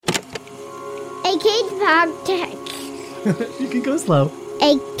A kids podcast. You can go slow.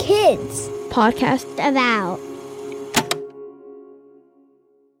 A kids podcast about.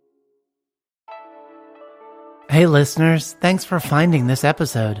 Hey listeners, thanks for finding this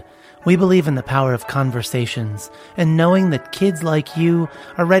episode. We believe in the power of conversations and knowing that kids like you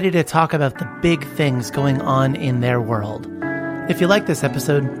are ready to talk about the big things going on in their world. If you like this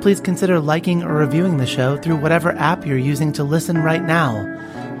episode, please consider liking or reviewing the show through whatever app you're using to listen right now.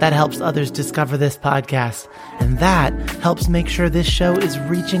 That helps others discover this podcast, and that helps make sure this show is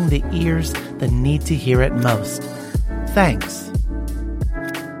reaching the ears that need to hear it most. Thanks.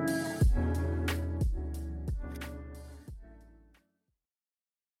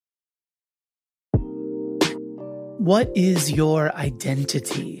 What is your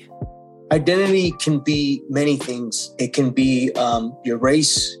identity? Identity can be many things. It can be your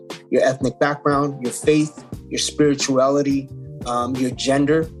race, your ethnic background, your faith, your spirituality, your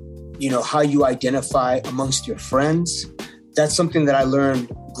gender, how you identify amongst your friends. That's something that I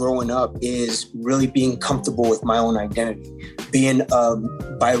learned growing up, is really being comfortable with my own identity. Being a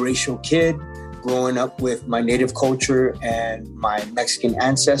biracial kid, growing up with my native culture and my Mexican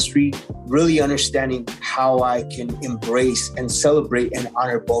ancestry, really understanding how I can embrace and celebrate and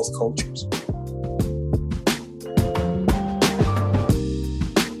honor both cultures.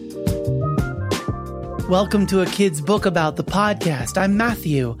 Welcome to A Kid's Book About, the podcast. I'm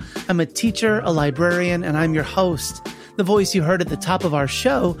Matthew. I'm a teacher, a librarian, and I'm your host. The voice you heard at the top of our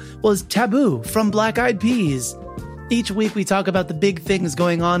show was Taboo from Black Eyed Peas. Each week we talk about the big things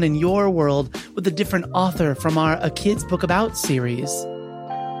going on in your world with a different author from our A Kid's Book About series.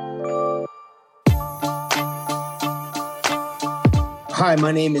 Hi,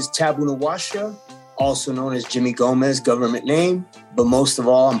 my name is Taboo Nawasha, also known as Jimmy Gomez, government name. But most of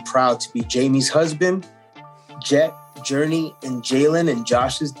all, I'm proud to be Jamie's husband, Jet, Journey, and Jalen, and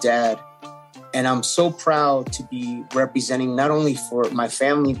Josh's dad. And I'm so proud to be representing not only for my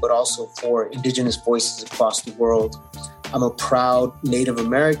family, but also for Indigenous voices across the world. I'm a proud Native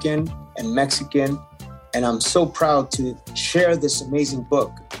American and Mexican, and I'm so proud to share this amazing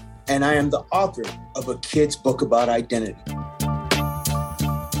book. And I am the author of A Kid's Book About Identity.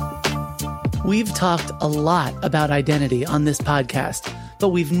 We've talked a lot about identity on this podcast, but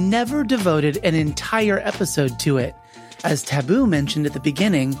we've never devoted an entire episode to it. As Taboo mentioned at the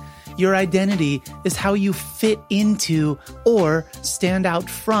beginning, your identity is how you fit into or stand out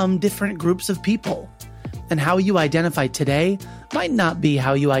from different groups of people. And how you identify today might not be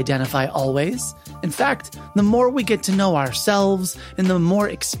how you identify always. In fact, the more we get to know ourselves and the more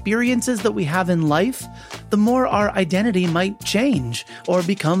experiences that we have in life, the more our identity might change or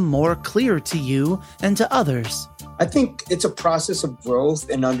become more clear to you and to others. I think it's a process of growth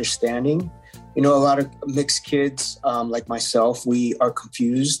and understanding. A lot of mixed kids like myself, we are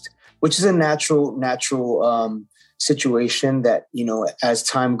confused, which is a natural situation that, as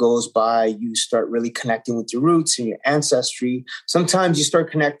time goes by, you start really connecting with your roots and your ancestry. Sometimes you start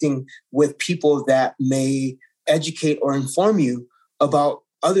connecting with people that may educate or inform you about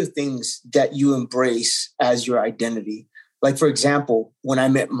other things that you embrace as your identity. Like, for example, when I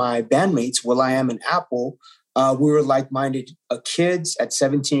met my bandmates, will.i.am and Apple, we were like-minded kids at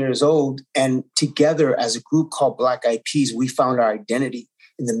 17 years old. And together as a group called Black Eyed Peas, we found our identity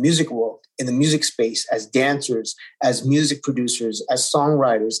in the music world, in the music space, as dancers, as music producers, as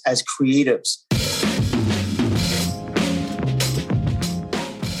songwriters, as creatives.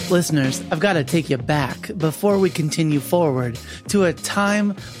 Listeners, I've got to take you back before we continue forward to a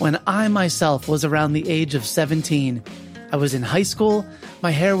time when I myself was around the age of 17. I was in high school,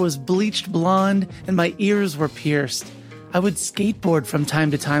 my hair was bleached blonde, and my ears were pierced. I would skateboard from time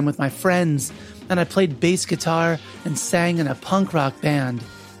to time with my friends, and I played bass guitar and sang in a punk rock band.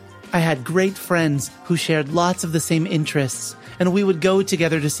 I had great friends who shared lots of the same interests, and we would go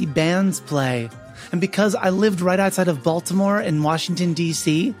together to see bands play. And because I lived right outside of Baltimore in Washington,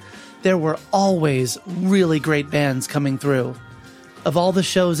 D.C., there were always really great bands coming through. Of all the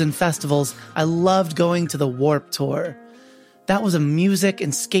shows and festivals, I loved going to the Warped Tour. That was a music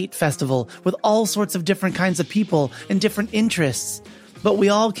and skate festival with all sorts of different kinds of people and different interests. But we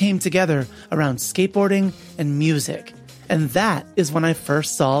all came together around skateboarding and music. And that is when I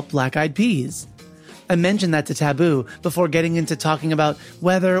first saw Black Eyed Peas. I mentioned that to Taboo before getting into talking about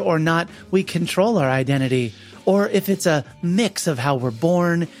whether or not we control our identity, or if it's a mix of how we're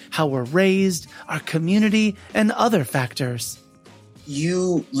born, how we're raised, our community, and other factors.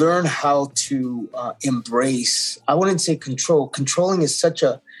 You learn how to embrace, I wouldn't say control. Controlling is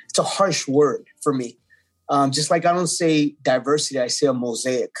it's a harsh word for me. Just like I don't say diversity, I say a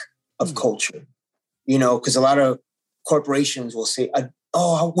mosaic of culture, because a lot of corporations will say,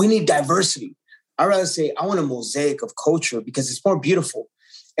 we need diversity. I'd rather say I want a mosaic of culture because it's more beautiful.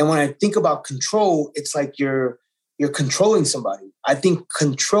 And when I think about control, it's like you're controlling somebody. I think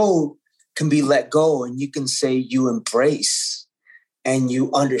control can be let go, and you can say you embrace and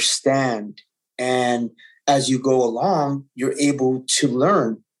you understand. And as you go along, you're able to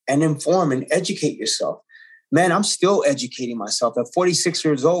learn and inform and educate yourself. Man, I'm still educating myself. At 46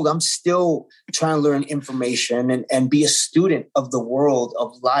 years old, I'm still trying to learn information and be a student of the world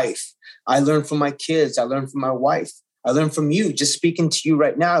of life. I learn from my kids. I learn from my wife. I learned from you. Just speaking to you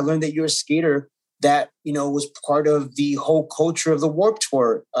right now, I learned that you're a skater that, was part of the whole culture of the Warped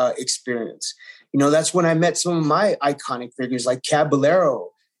Tour experience. That's when I met some of my iconic figures like Caballero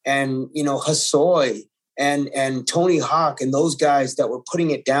and, Hosoi and Tony Hawk and those guys that were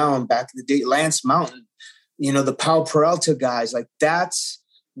putting it down back in the day, Lance Mountain, the Pau Peralta guys. Like, that's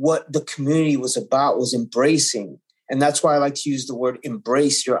what the community was about, was embracing. And that's why I like to use the word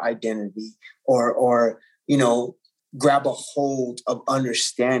embrace your identity or grab a hold of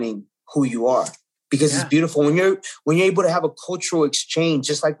understanding who you are, because it's beautiful when you're able to have a cultural exchange,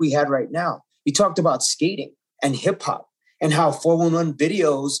 just like we had right now. You talked about skating and hip hop and how 411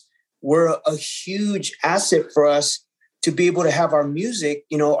 videos were a huge asset for us to be able to have our music,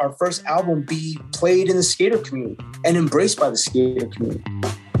 our first album be played in the skater community and embraced by the skater community.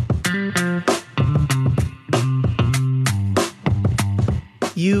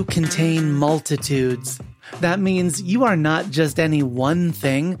 You contain multitudes. That means you are not just any one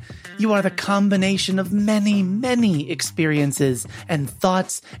thing. You are the combination of many, many experiences and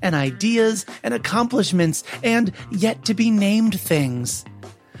thoughts and ideas and accomplishments and yet to be named things.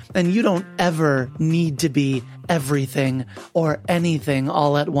 And you don't ever need to be everything or anything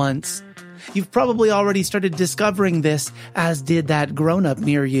all at once. You've probably already started discovering this, as did that grown-up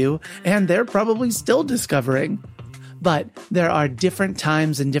near you, and they're probably still discovering. But there are different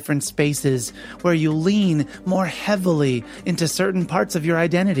times and different spaces where you lean more heavily into certain parts of your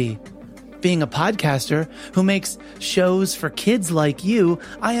identity. Being a podcaster who makes shows for kids like you,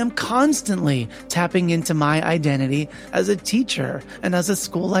 I am constantly tapping into my identity as a teacher and as a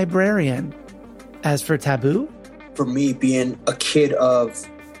school librarian. As for Taboo? For me, being a kid of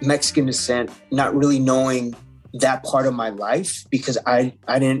Mexican descent, not really knowing that part of my life, because I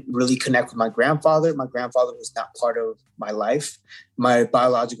didn't really connect with my grandfather. My grandfather was not part of my life. My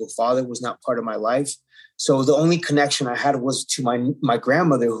biological father was not part of my life. So the only connection I had was to my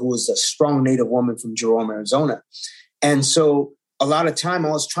grandmother, who was a strong Native woman from Jerome, Arizona. And so a lot of time I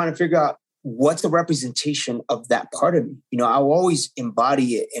was trying to figure out what's the representation of that part of me. I will always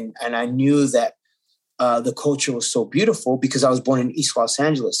embody it. And I knew that the culture was so beautiful because I was born in East Los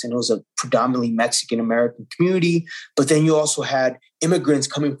Angeles, and it was a predominantly Mexican-American community. But then you also had immigrants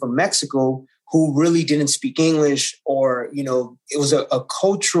coming from Mexico who really didn't speak English, or, it was a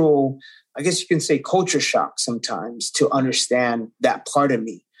cultural, I guess you can say, culture shock sometimes to understand that part of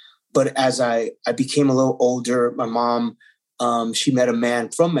me. But as I became a little older, my mom, she met a man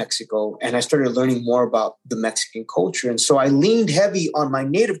from Mexico, and I started learning more about the Mexican culture. And so I leaned heavy on my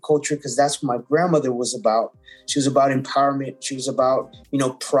native culture because that's what my grandmother was about. She was about empowerment. She was about,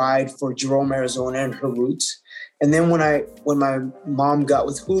 pride for Jerome, Arizona and her roots. And then when my mom got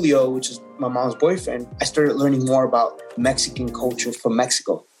with Julio, which is my mom's boyfriend, I started learning more about Mexican culture from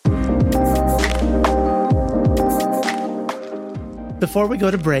Mexico. Before we go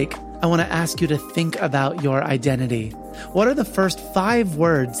to break, I want to ask you to think about your identity. What are the first 5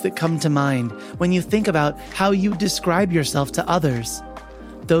 words that come to mind when you think about how you describe yourself to others?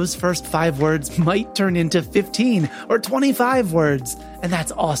 Those first 5 words might turn into 15 or 25 words, and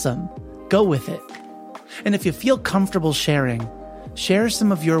that's awesome. Go with it. And if you feel comfortable sharing, share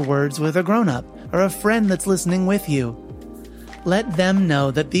some of your words with a grown-up or a friend that's listening with you. Let them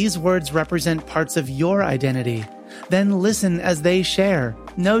know that these words represent parts of your identity. Then listen as they share.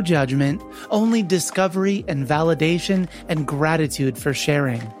 No judgment, only discovery and validation and gratitude for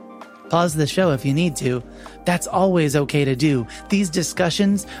sharing. Pause the show if you need to. That's always okay to do. These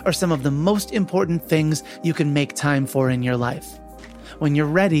discussions are some of the most important things you can make time for in your life. When you're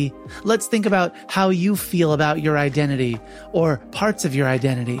ready, let's think about how you feel about your identity or parts of your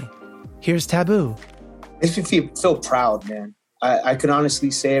identity. Here's Taboo. Makes me feel proud, man. I can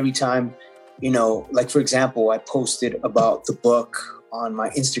honestly say every time, like, for example, I posted about the book on my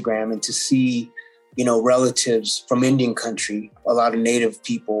Instagram, and to see, relatives from Indian country, a lot of Native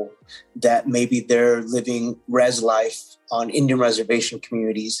people that maybe they're living res life on Indian reservation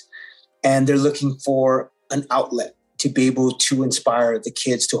communities, and they're looking for an outlet to be able to inspire the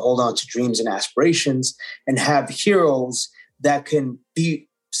kids to hold on to dreams and aspirations and have heroes that can be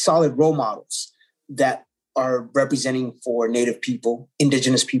solid role models that are representing for Native people,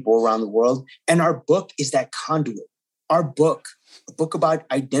 Indigenous people around the world. And our book is that conduit. Our book, a book about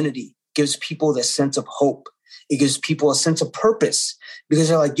identity, gives people the sense of hope. It gives people a sense of purpose because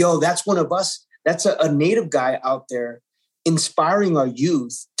they're like, yo, that's one of us. That's a Native guy out there inspiring our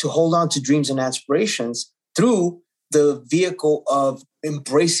youth to hold on to dreams and aspirations through the vehicle of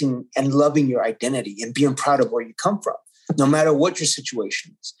embracing and loving your identity and being proud of where you come from, no matter what your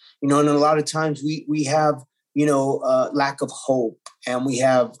situation is. And a lot of times we have, lack of hope and we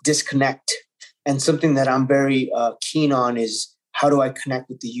have disconnect. And something that I'm very keen on is, how do I connect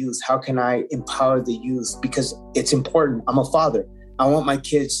with the youth? How can I empower the youth? Because it's important. I'm a father. I want my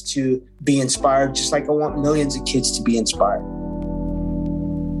kids to be inspired, just like I want millions of kids to be inspired.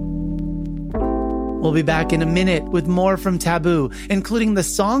 We'll be back in a minute with more from Taboo, including the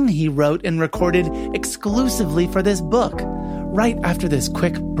song he wrote and recorded exclusively for this book, right after this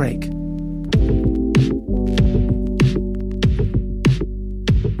quick break.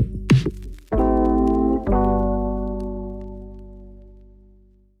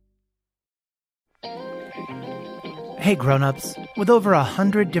 Hey grown-ups, with over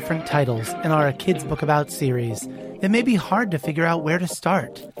 100 different titles in our A Kid's Book About series, it may be hard to figure out where to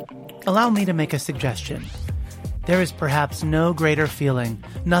start. Allow me to make a suggestion. There is perhaps no greater feeling,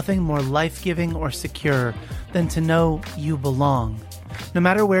 nothing more life-giving or secure than to know you belong. No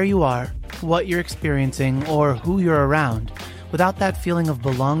matter where you are, what you're experiencing, or who you're around, without that feeling of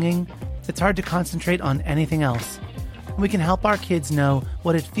belonging, it's hard to concentrate on anything else. We can help our kids know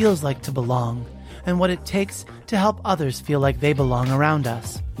what it feels like to belong, and what it takes to help others feel like they belong around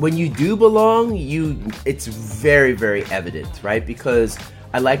us. When you do belong, it's very, very evident, right? Because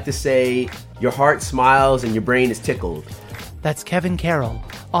I like to say your heart smiles and your brain is tickled. That's Kevin Carroll,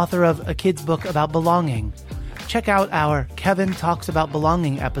 author of A Kid's Book About Belonging. Check out our Kevin Talks About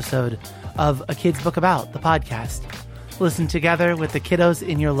Belonging episode of A Kid's Book About, the podcast. Listen together with the kiddos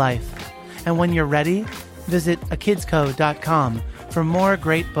in your life. And when you're ready, visit akidsco.com for more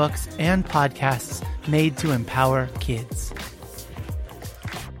great books and podcasts made to empower kids.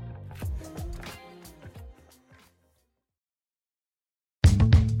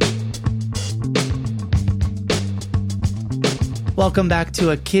 Welcome back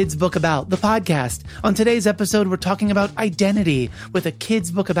to A Kid's Book About, the podcast. On today's episode, we're talking about identity with A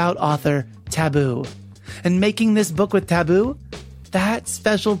Kid's Book About author, Taboo. And making this book with Taboo, that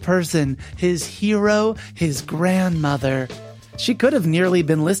special person, his hero, his grandmother. She could have nearly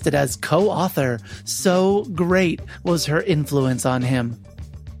been listed as co-author. So great was her influence on him.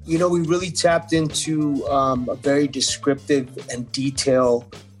 We really tapped into a very descriptive and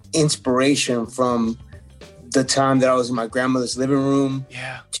detailed inspiration from the time that I was in my grandmother's living room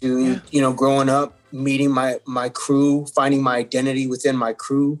to growing up, meeting my crew, finding my identity within my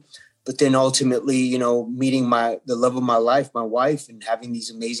crew, but then ultimately, meeting the love of my life, my wife, and having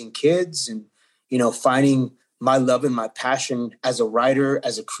these amazing kids and, finding my love and my passion as a writer,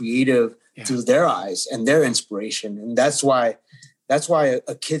 as a creative through their eyes and their inspiration. And that's why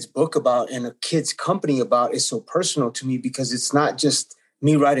a kid's book about and a kid's company about is so personal to me, because it's not just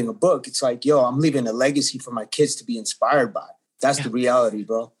me writing a book. It's like, I'm leaving a legacy for my kids to be inspired by. That's the reality,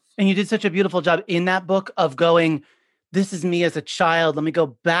 bro. And you did such a beautiful job in that book of going, this is me as a child. Let me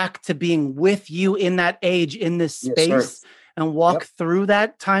go back to being with you in that age, in this space, and walk through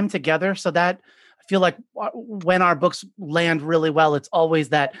that time together. So that I feel like when our books land really well, it's always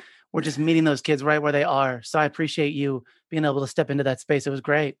that we're just meeting those kids right where they are. So I appreciate you being able to step into that space. It was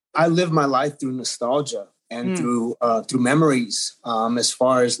great. I live my life through nostalgia and through memories, as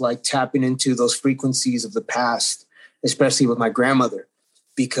far as like tapping into those frequencies of the past, especially with my grandmother,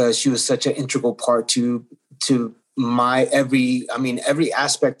 because she was such an integral part to my every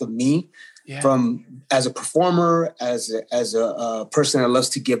aspect of me, from as a performer, as a person that loves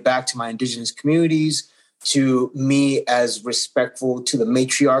to give back to my Indigenous communities, to me as respectful to the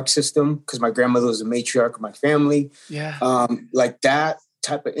matriarch system, because my grandmother was a matriarch of my family. Like that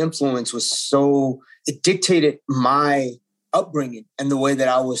type of influence was it dictated my upbringing and the way that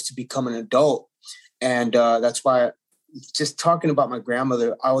I was to become an adult. And that's why just talking about my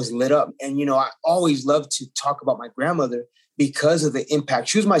grandmother, I was lit up. And, I always loved to talk about my grandmother because of the impact.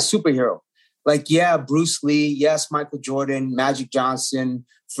 She was my superhero. Like, Bruce Lee, yes, Michael Jordan, Magic Johnson,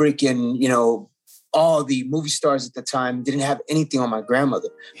 freaking, all the movie stars at the time didn't have anything on my grandmother.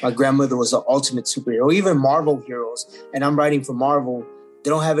 My grandmother was the ultimate superhero. Even Marvel heroes, and I'm writing for Marvel, they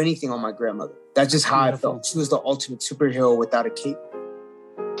don't have anything on my grandmother. That's just how I felt. She was the ultimate superhero without a cape.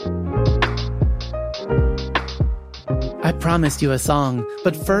 I promised you a song,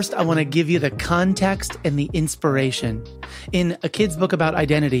 but first I want to give you the context and the inspiration. In A Kid's Book About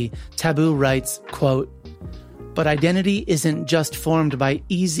Identity, Taboo writes, quote, But identity isn't just formed by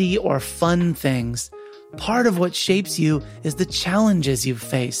easy or fun things. Part of what shapes you is the challenges you've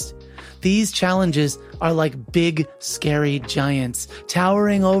faced. These challenges are like big, scary giants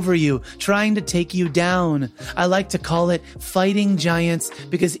towering over you, trying to take you down. I like to call it fighting giants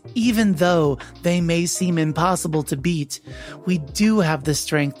because even though they may seem impossible to beat, we do have the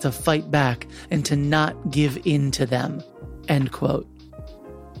strength to fight back and to not give in to them. End quote.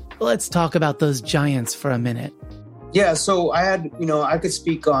 Let's talk about those giants for a minute. Yeah, so I had, I could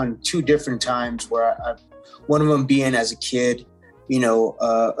speak on two different times where one of them being as a kid,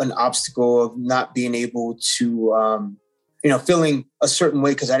 an obstacle of not being able to, feeling a certain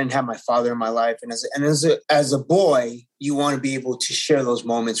way because I didn't have my father in my life. And as a boy, you want to be able to share those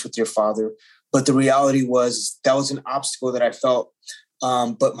moments with your father. But the reality was that was an obstacle that I felt.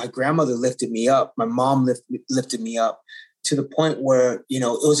 But my grandmother lifted me up. My mom lifted me up to the point where, it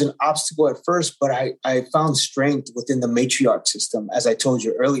was an obstacle at first, but I found strength within the matriarch system, as I told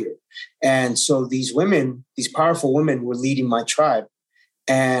you earlier. And so these women, these powerful women were leading my tribe.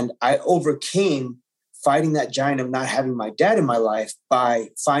 And I overcame fighting that giant of not having my dad in my life by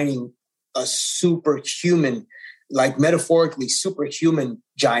finding a superhuman, like metaphorically superhuman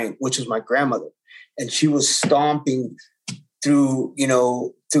giant, which was my grandmother. And she was stomping through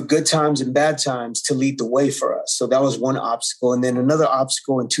good times and bad times to lead the way for us. So that was one obstacle. And then another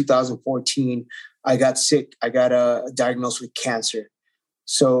obstacle in 2014, I got sick. I got diagnosed with cancer.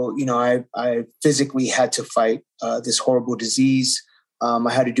 So, I physically had to fight this horrible disease.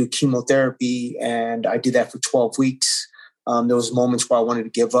 I had to do chemotherapy, and I did that for 12 weeks. There was moments where I wanted to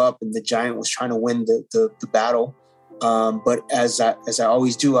give up, and the giant was trying to win the battle. But as I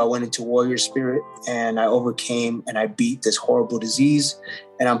always do, I went into warrior spirit, and I overcame and I beat this horrible disease.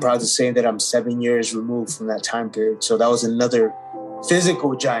 And I'm proud to say that I'm 7 years removed from that time period. So that was another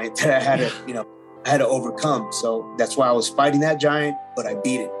physical giant that I had to overcome. So that's why I was fighting that giant, but I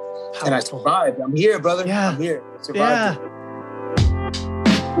beat it. Powerful. And I survived. I'm here, brother. Yeah. I'm here. Survived it.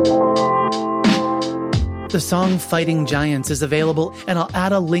 The song Fighting Giants is available, and I'll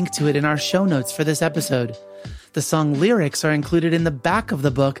add a link to it in our show notes for this episode. The song lyrics are included in the back of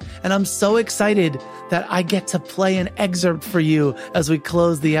the book, and I'm so excited that I get to play an excerpt for you as we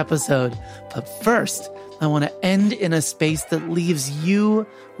close the episode. But first, I want to end in a space that leaves you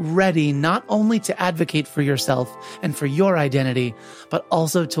ready not only to advocate for yourself and for your identity, but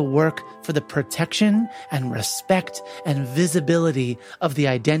also to work for the protection and respect and visibility of the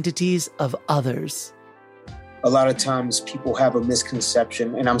identities of others. A lot of times people have a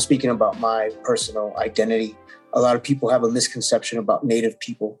misconception, and I'm speaking about my personal identity. A lot of people have a misconception about Native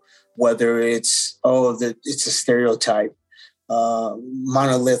people, whether it's, it's a stereotype,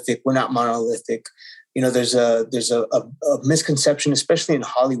 monolithic. We're not monolithic. There's a misconception, especially in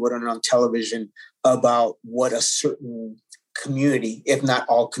Hollywood and on television, about what a certain community, if not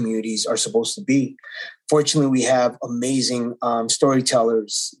all communities, are supposed to be. Fortunately, we have amazing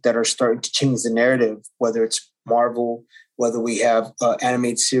storytellers that are starting to change the narrative, whether it's Marvel, whether we have an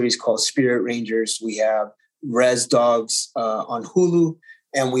animated series called Spirit Rangers, we have Res Dogs on Hulu,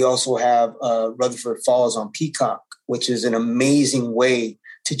 and we also have Rutherford Falls on Peacock, which is an amazing way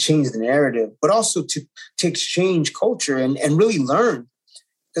to change the narrative, but also to exchange culture and really learn.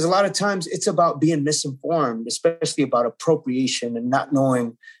 Because a lot of times it's about being misinformed, especially about appropriation and not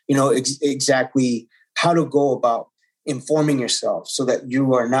knowing, exactly how to go about informing yourself so that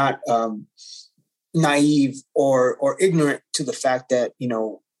you are not naive or ignorant to the fact that,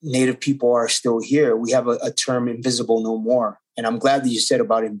 Native people are still here. We have a term, invisible no more. And I'm glad that you said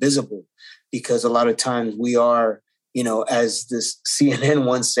about invisible, because a lot of times we are, as this CNN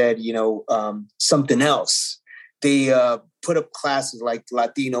once said, something else. They put up classes like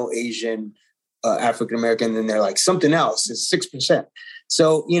Latino, Asian, African-American, and they're like something else. It's 6%.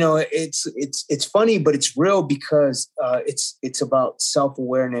 So, it's funny, but it's real because it's about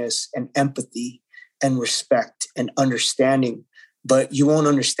self-awareness and empathy and respect and understanding. But you won't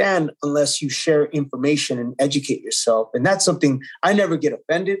understand unless you share information and educate yourself. And that's something I never get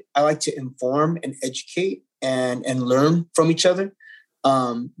offended. I like to inform and educate and learn from each other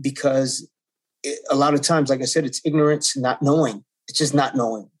because a lot of times, like I said, it's ignorance, not knowing. It's just not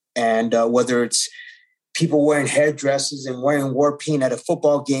knowing. And whether it's people wearing hairdresses and wearing war paint at a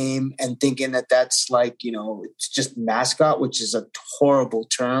football game and thinking that that's like, it's just mascot, which is a horrible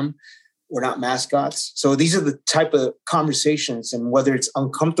term. We're not mascots. So these are the type of conversations, and whether it's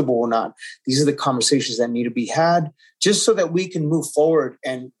uncomfortable or not, these are the conversations that need to be had just so that we can move forward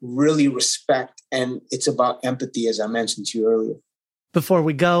and really respect. And it's about empathy, as I mentioned to you earlier. Before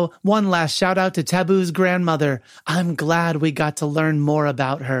we go, one last shout out to Taboo's grandmother. I'm glad we got to learn more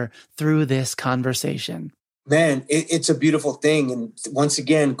about her through this conversation. Man, it's a beautiful thing. And once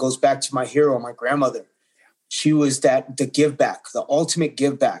again, goes back to my hero, my grandmother. She was the give back, the ultimate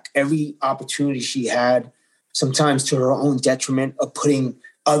give back. Every opportunity she had, sometimes to her own detriment, of putting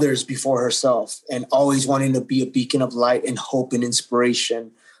others before herself and always wanting to be a beacon of light and hope and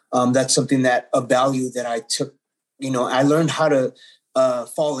inspiration. That's something a value that I took, I learned how to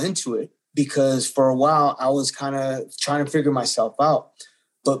fall into it, because for a while I was kind of trying to figure myself out.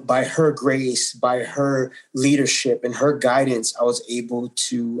 But by her grace, by her leadership and her guidance, I was able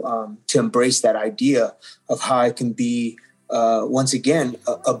to embrace that idea of how I can be, once again,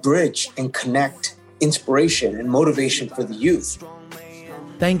 a bridge and connect inspiration and motivation for the youth.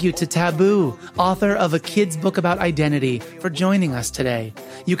 Thank you to Taboo, author of a kid's book about identity, for joining us today.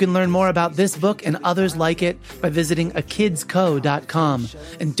 You can learn more about this book and others like it by visiting akidsco.com.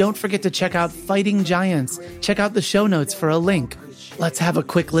 And don't forget to check out Fighting Giants. Check out the show notes for a link. Let's have a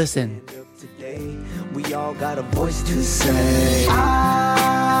quick listen. We all got a voice to say.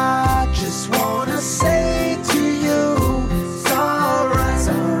 I just want to say to you, it's alright, it's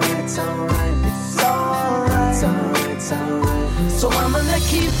alright, it's alright, it's alright, it's alright, it's alright. So I'm gonna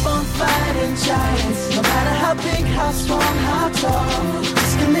keep on fighting giants, no matter how big, how strong, how tall.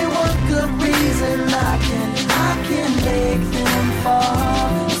 Just give me one good reason I can make them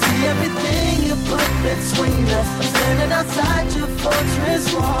fall. See everything you put between us. I'm standing outside your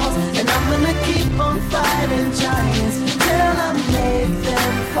fortress walls, and I'm gonna keep on fighting giants till I make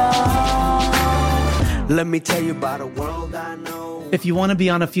them fall. Let me tell you about a world I know. If you want to be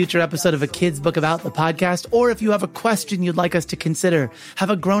on a future episode of A Kid's Book About the podcast, or if you have a question you'd like us to consider, have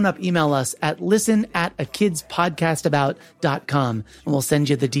a grown-up email us at listen@akidspodcastabout.com, and we'll send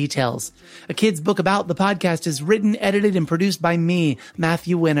you the details. A Kid's Book About the podcast is written, edited, and produced by me,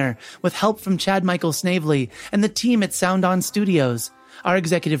 Matthew Winner, with help from Chad Michael Snavely and the team at Sound On Studios. Our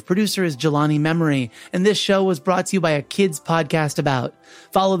executive producer is Jelani Memory, and this show was brought to you by A Kid's Podcast About.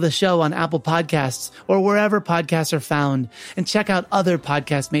 Follow the show on Apple Podcasts or wherever podcasts are found, and check out other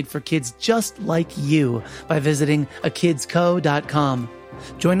podcasts made for kids just like you by visiting akidsco.com.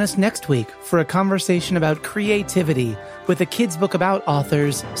 Join us next week for a conversation about creativity with A Kid's Book About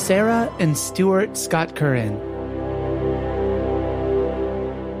authors Sarah and Stuart Scott Curran.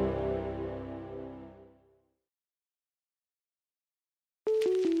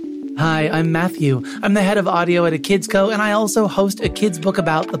 Hi, I'm Matthew. I'm the head of audio at A Kids Co, and I also host A Kid's Book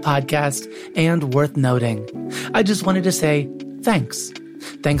About the podcast, and worth noting, I just wanted to say thanks.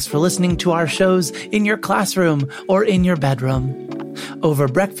 Thanks for listening to our shows in your classroom or in your bedroom, over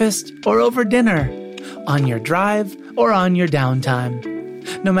breakfast or over dinner, on your drive or on your downtime.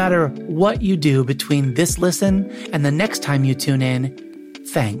 No matter what you do between this listen and the next time you tune in,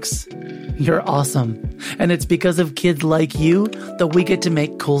 thanks. You're awesome. And it's because of kids like you that we get to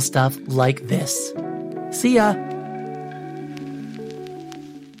make cool stuff like this. See ya.